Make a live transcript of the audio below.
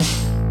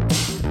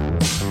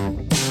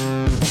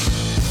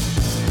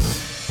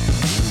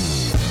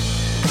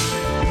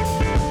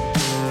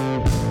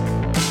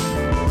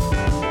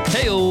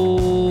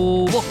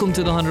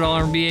to the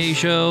 $100 MBA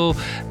show.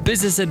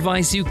 Business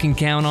advice you can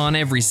count on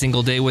every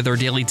single day with our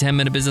daily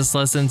 10-minute business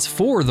lessons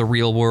for the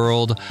real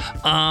world.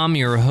 I'm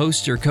your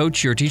host, your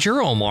coach, your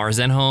teacher, Omar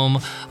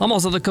Zenhom. I'm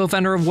also the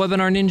co-founder of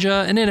Webinar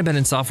Ninja, an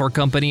independent software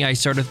company I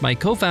started with my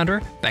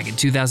co-founder back in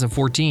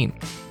 2014.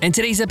 And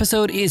today's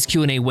episode is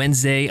Q&A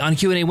Wednesday. On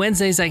Q&A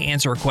Wednesdays, I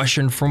answer a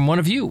question from one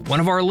of you,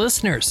 one of our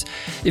listeners.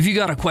 If you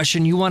got a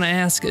question you want to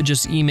ask,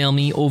 just email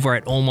me over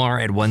at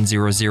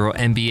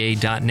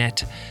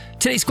omar@100mba.net.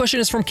 Today's question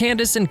is from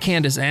Candace, and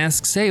Candace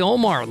asks, "Hey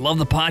Omar, love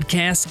the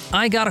podcast.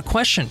 I got a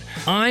question.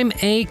 I'm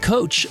a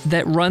coach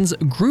that runs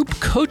group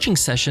coaching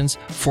sessions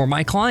for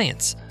my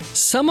clients.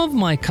 Some of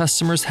my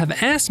customers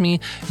have asked me,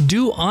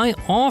 do I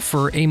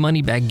offer a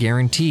money-back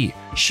guarantee?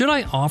 Should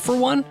I offer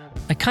one?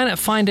 I kind of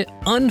find it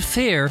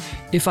unfair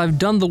if I've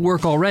done the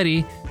work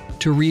already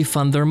to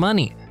refund their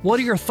money. What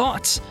are your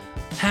thoughts?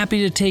 Happy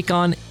to take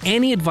on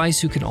any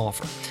advice you can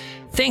offer."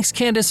 Thanks,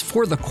 Candace,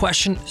 for the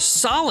question.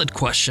 Solid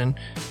question,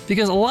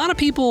 because a lot of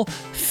people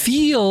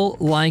feel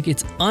like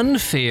it's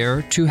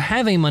unfair to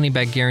have a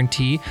money-back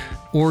guarantee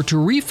or to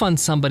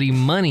refund somebody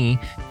money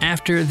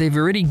after they've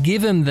already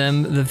given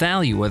them the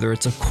value, whether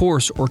it's a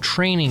course or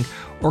training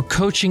or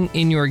coaching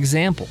in your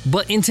example.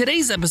 But in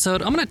today's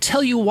episode, I'm going to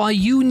tell you why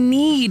you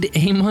need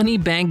a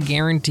money-back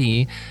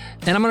guarantee,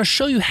 and I'm going to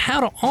show you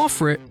how to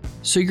offer it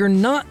so you're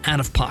not out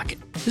of pocket.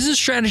 This is a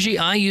strategy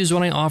I used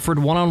when I offered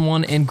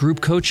one-on-one and group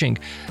coaching.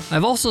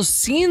 I've also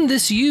seen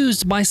this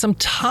used by some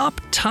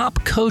top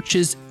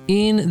coaches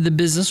in the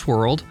business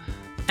world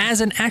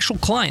as an actual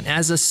client,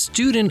 as a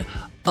student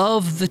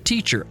of the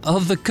teacher,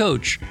 of the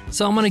coach.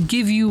 So I'm going to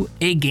give you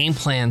a game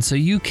plan so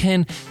you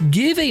can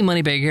give a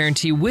money-back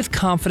guarantee with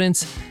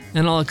confidence,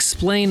 and I'll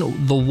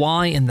explain the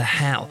why and the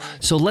how.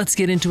 So let's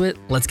get into it.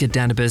 Let's get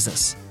down to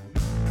business.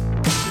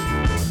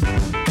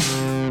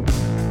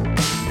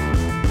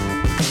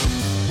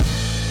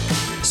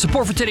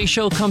 Support for today's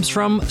show comes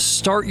from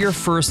Start Your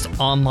First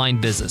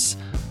Online Business,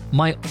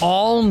 my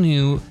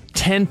all-new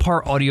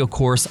 10-part audio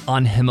course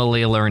on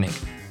Himalaya Learning.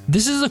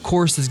 This is a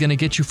course that's going to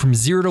get you from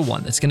 0 to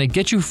 1. It's going to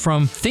get you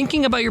from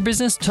thinking about your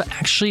business to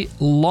actually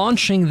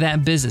launching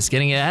that business,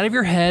 getting it out of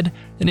your head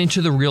and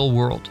into the real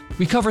world.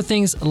 We cover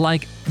things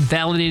like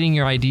validating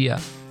your idea,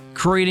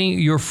 creating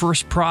your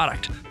first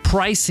product,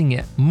 pricing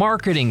it,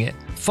 marketing it,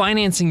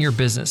 financing your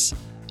business,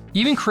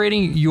 even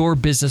creating your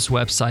business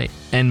website,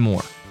 and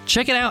more.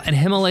 Check it out at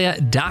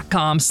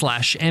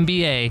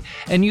Himalaya.com/MBA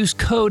and use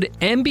code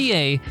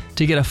MBA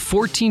to get a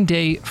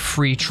 14-day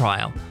free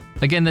trial.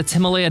 Again, that's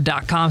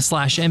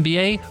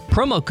Himalaya.com/MBA,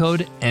 promo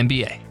code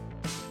MBA.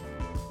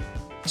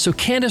 So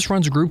Candace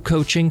runs group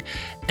coaching,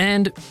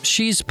 and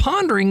she's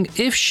pondering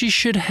if she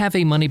should have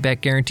a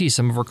money-back guarantee.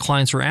 Some of her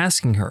clients were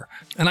asking her.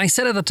 And I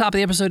said at the top of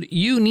the episode,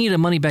 you need a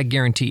money-back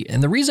guarantee.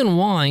 And the reason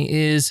why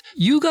is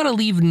you got to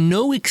leave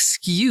no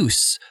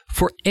excuse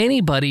for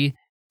anybody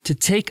to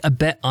take a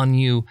bet on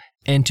you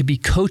and to be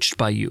coached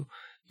by you.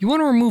 You want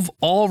to remove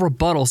all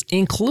rebuttals,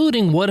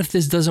 including what if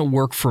this doesn't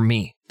work for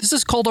me? This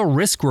is called a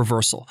risk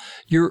reversal.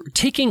 You're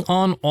taking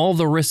on all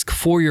the risk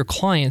for your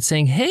client,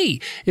 saying,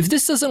 hey, if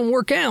this doesn't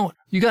work out,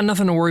 you got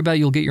nothing to worry about,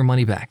 you'll get your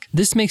money back.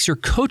 This makes your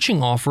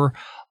coaching offer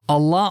a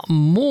lot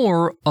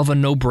more of a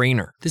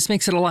no-brainer. This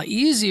makes it a lot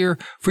easier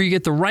for you to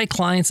get the right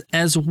clients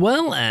as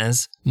well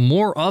as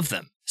more of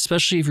them,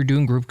 especially if you're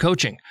doing group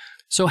coaching.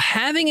 So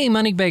having a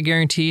money-back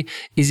guarantee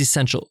is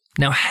essential.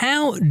 Now,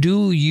 how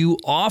do you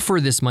offer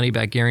this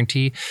money-back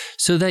guarantee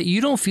so that you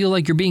don't feel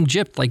like you're being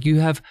gypped, like you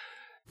have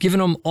given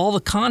them all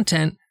the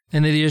content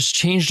and they just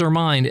changed their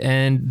mind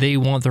and they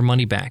want their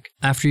money back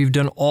after you've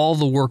done all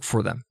the work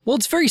for them? Well,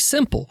 it's very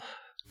simple.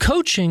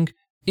 Coaching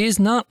is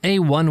not a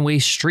one-way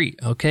street,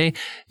 okay?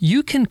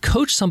 You can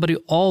coach somebody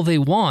all they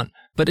want,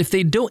 but if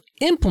they don't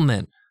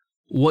implement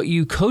what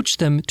you coach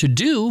them to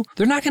do,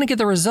 they're not going to get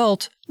the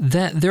result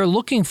that they're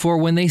looking for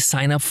when they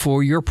sign up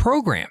for your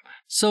program.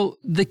 So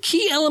the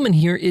key element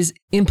here is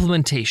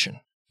implementation.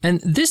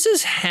 And this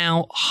is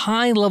how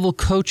high-level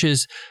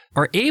coaches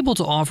are able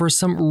to offer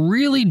some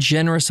really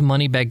generous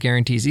money-back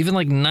guarantees, even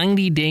like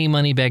 90-day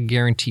money-back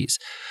guarantees,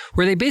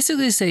 where they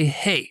basically say,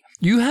 hey,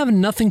 you have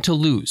nothing to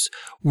lose.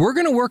 We're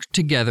going to work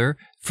together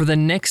for the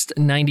next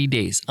 90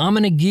 days. I'm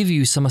going to give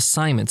you some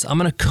assignments. I'm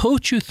going to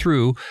coach you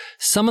through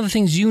some of the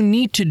things you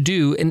need to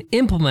do and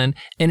implement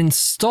and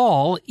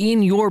install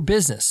in your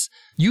business.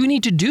 You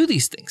need to do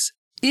these things.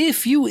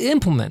 If you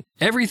implement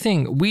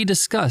everything we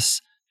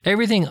discuss,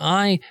 everything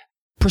I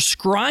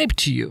prescribe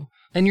to you,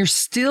 and you're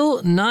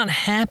still not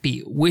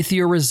happy with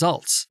your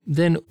results,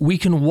 then we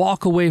can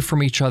walk away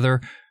from each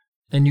other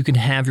and you can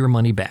have your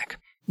money back.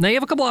 Now, you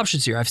have a couple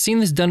options here. I've seen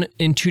this done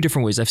in two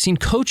different ways. I've seen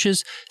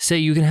coaches say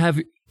you can have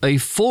a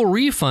full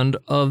refund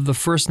of the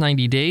first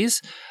 90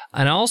 days.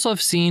 And I also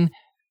have seen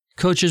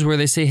coaches where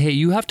they say, hey,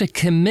 you have to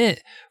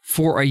commit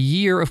for a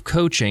year of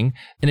coaching.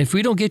 And if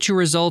we don't get you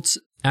results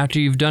after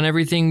you've done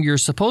everything you're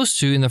supposed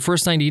to in the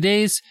first 90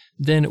 days,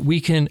 then we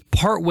can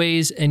part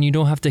ways and you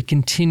don't have to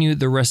continue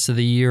the rest of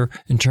the year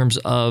in terms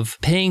of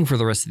paying for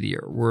the rest of the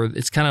year, where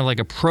it's kind of like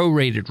a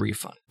prorated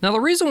refund. Now, the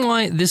reason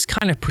why this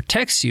kind of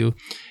protects you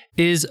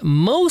is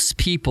most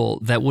people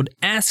that would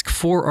ask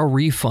for a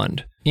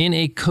refund in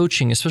a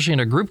coaching, especially in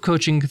a group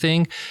coaching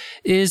thing,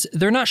 is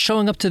they're not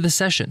showing up to the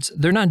sessions.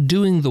 They're not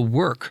doing the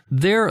work.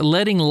 They're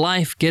letting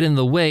life get in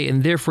the way,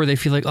 and therefore they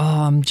feel like, oh,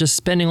 I'm just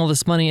spending all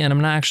this money and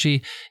I'm not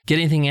actually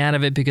getting anything out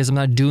of it because I'm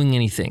not doing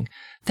anything.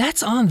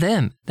 That's on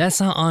them. That's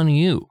not on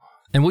you.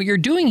 And what you're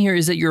doing here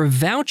is that you're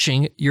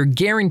vouching, you're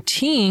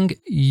guaranteeing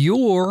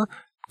your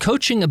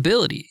coaching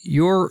ability,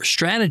 your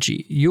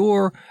strategy,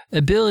 your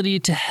ability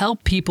to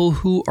help people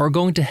who are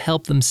going to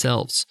help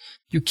themselves.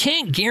 You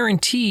can't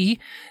guarantee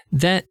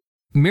that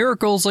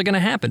miracles are going to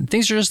happen.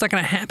 Things are just not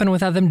going to happen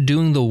without them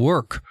doing the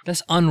work.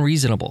 That's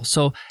unreasonable.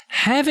 So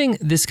having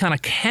this kind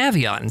of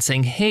caveat and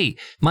saying, hey,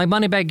 my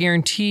money back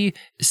guarantee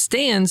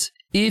stands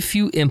if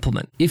you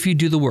implement, if you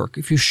do the work,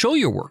 if you show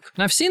your work.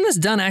 And I've seen this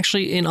done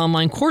actually in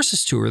online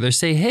courses too, where they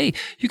say, hey,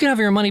 you can have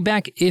your money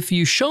back if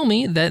you show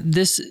me that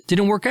this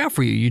didn't work out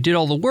for you. You did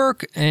all the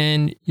work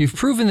and you've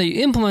proven that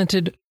you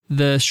implemented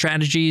the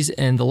strategies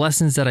and the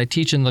lessons that I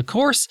teach in the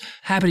course.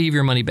 Happy to give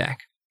your money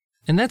back.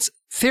 And that's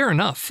fair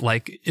enough.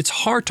 Like, it's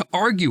hard to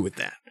argue with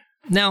that.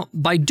 Now,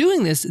 by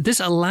doing this, this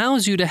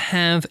allows you to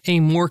have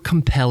a more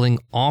compelling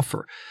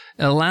offer.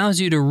 It allows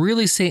you to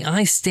really say,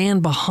 I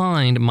stand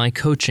behind my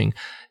coaching.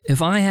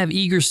 If I have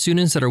eager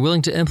students that are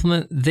willing to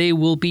implement, they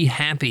will be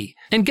happy.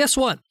 And guess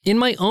what? In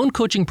my own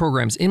coaching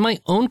programs, in my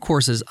own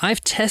courses,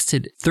 I've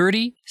tested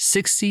 30,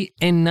 60,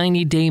 and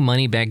 90-day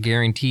money-back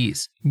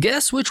guarantees.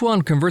 Guess which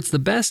one converts the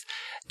best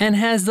and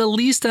has the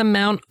least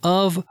amount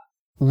of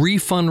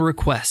refund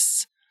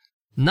requests?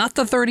 Not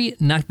the 30,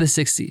 not the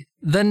 60.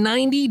 The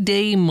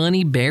 90-day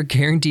money-back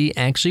guarantee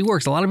actually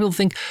works. A lot of people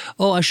think,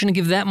 oh, I shouldn't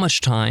give that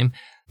much time.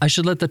 I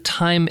should let the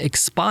time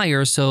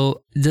expire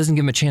so it doesn't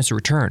give them a chance to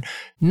return.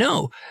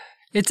 No,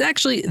 it's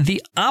actually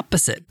the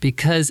opposite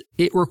because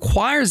it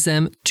requires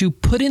them to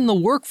put in the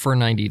work for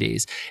 90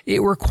 days.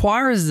 It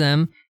requires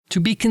them to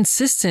be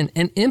consistent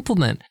and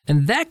implement.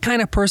 And that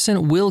kind of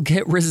person will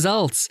get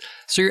results.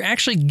 So you're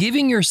actually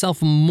giving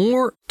yourself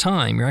more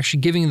time. You're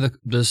actually giving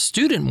the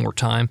student more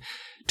time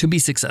to be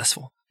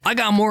successful. I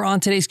got more on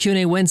today's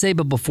Q&A Wednesday,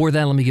 but before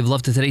that, let me give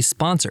love to today's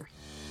sponsor.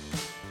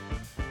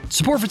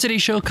 Support for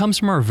today's show comes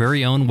from our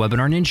very own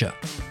Webinar Ninja.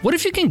 What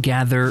if you can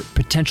gather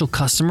potential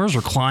customers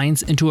or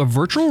clients into a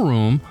virtual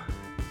room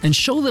and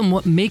show them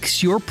what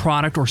makes your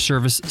product or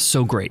service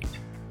so great?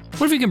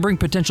 What if you can bring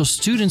potential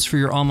students for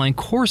your online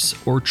course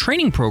or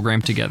training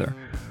program together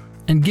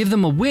and give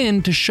them a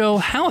win to show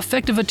how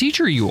effective a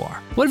teacher you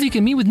are? What if you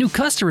can meet with new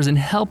customers and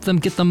help them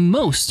get the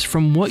most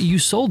from what you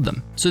sold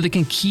them so they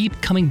can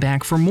keep coming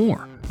back for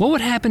more? What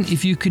would happen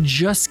if you could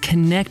just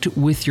connect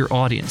with your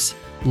audience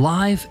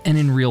live and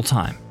in real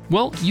time?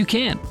 Well, you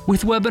can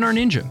with Webinar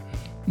Ninja.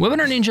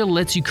 Webinar Ninja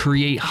lets you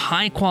create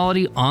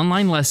high-quality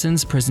online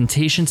lessons,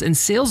 presentations, and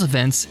sales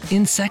events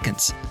in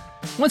seconds.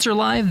 Once you're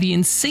live, the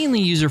insanely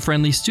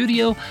user-friendly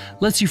studio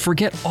lets you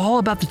forget all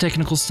about the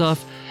technical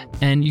stuff,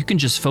 and you can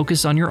just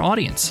focus on your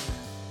audience.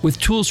 With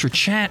tools for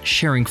chat,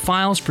 sharing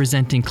files,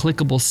 presenting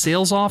clickable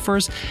sales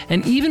offers,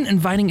 and even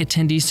inviting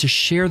attendees to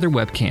share their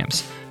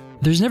webcams.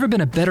 There's never been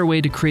a better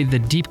way to create the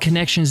deep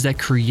connections that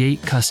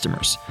create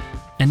customers.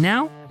 And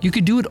now, you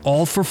could do it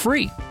all for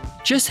free.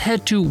 Just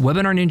head to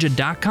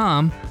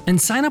webinarninja.com and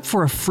sign up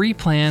for a free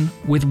plan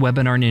with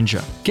Webinar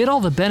Ninja. Get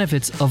all the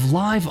benefits of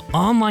live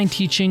online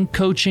teaching,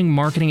 coaching,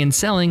 marketing, and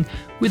selling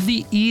with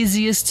the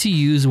easiest to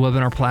use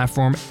webinar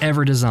platform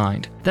ever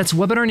designed. That's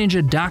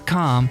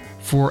webinarninja.com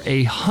for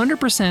a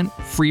 100%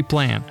 free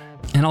plan.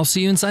 And I'll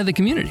see you inside the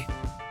community.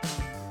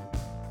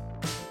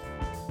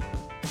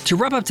 To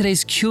wrap up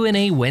today's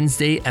Q&A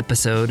Wednesday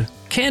episode,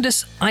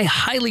 Candace, I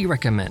highly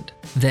recommend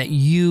that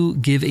you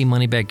give a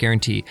money-back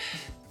guarantee.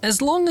 As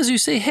long as you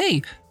say,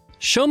 hey,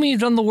 show me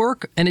you've done the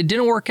work and it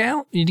didn't work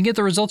out, you didn't get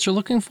the results you're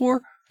looking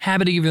for,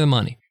 happy to give you the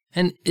money.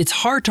 And it's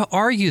hard to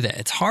argue that.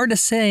 It's hard to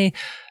say,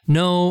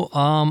 no,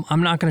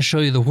 I'm not going to show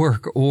you the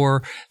work,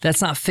 or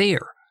that's not fair.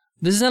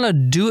 This is not a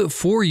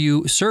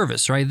do-it-for-you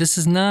service, right? This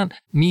is not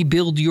me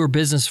build your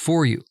business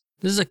for you.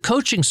 This is a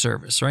coaching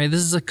service, right?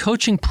 This is a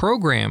coaching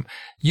program.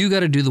 You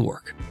got to do the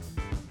work.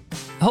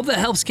 I hope that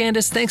helps,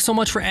 Candace. Thanks so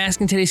much for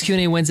asking today's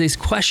Q&A Wednesday's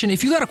question.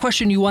 If you got a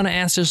question you want to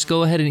ask, just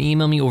go ahead and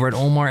email me over at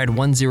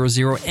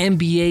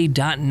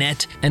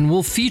omar@100mba.net, and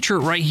we'll feature it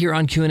right here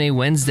on Q&A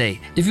Wednesday.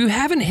 If you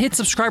haven't hit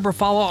subscribe or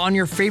follow on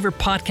your favorite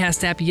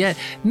podcast app yet,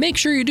 make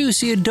sure you do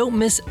so you don't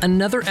miss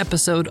another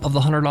episode of the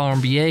 $100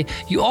 MBA.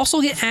 You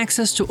also get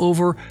access to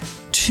over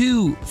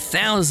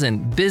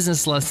 2,000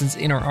 business lessons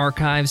in our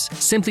archives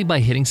simply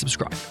by hitting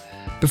subscribe.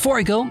 Before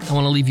I go, I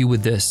want to leave you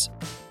with this.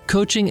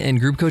 Coaching and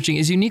group coaching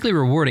is uniquely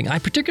rewarding. I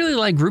particularly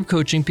like group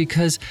coaching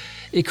because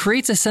it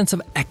creates a sense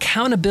of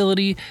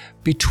accountability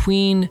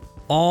between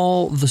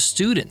all the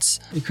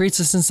students. It creates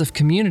a sense of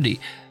community.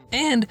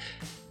 And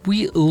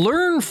we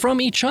learn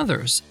from each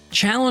other's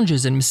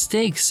challenges and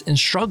mistakes and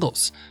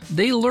struggles.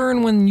 They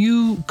learn when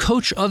you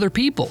coach other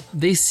people.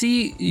 They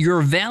see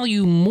your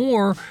value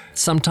more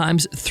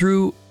sometimes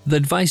through the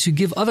advice you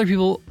give other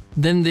people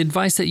than the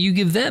advice that you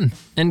give them.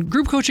 And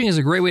group coaching is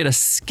a great way to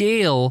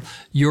scale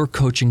your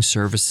coaching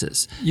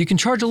services. You can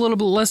charge a little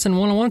bit less than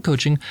one-on-one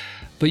coaching,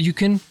 but you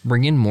can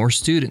bring in more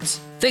students.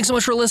 Thanks so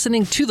much for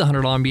listening to the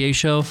 $100 MBA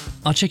Show.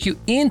 I'll check you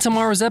in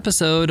tomorrow's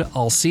episode.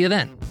 I'll see you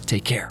then.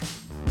 Take care.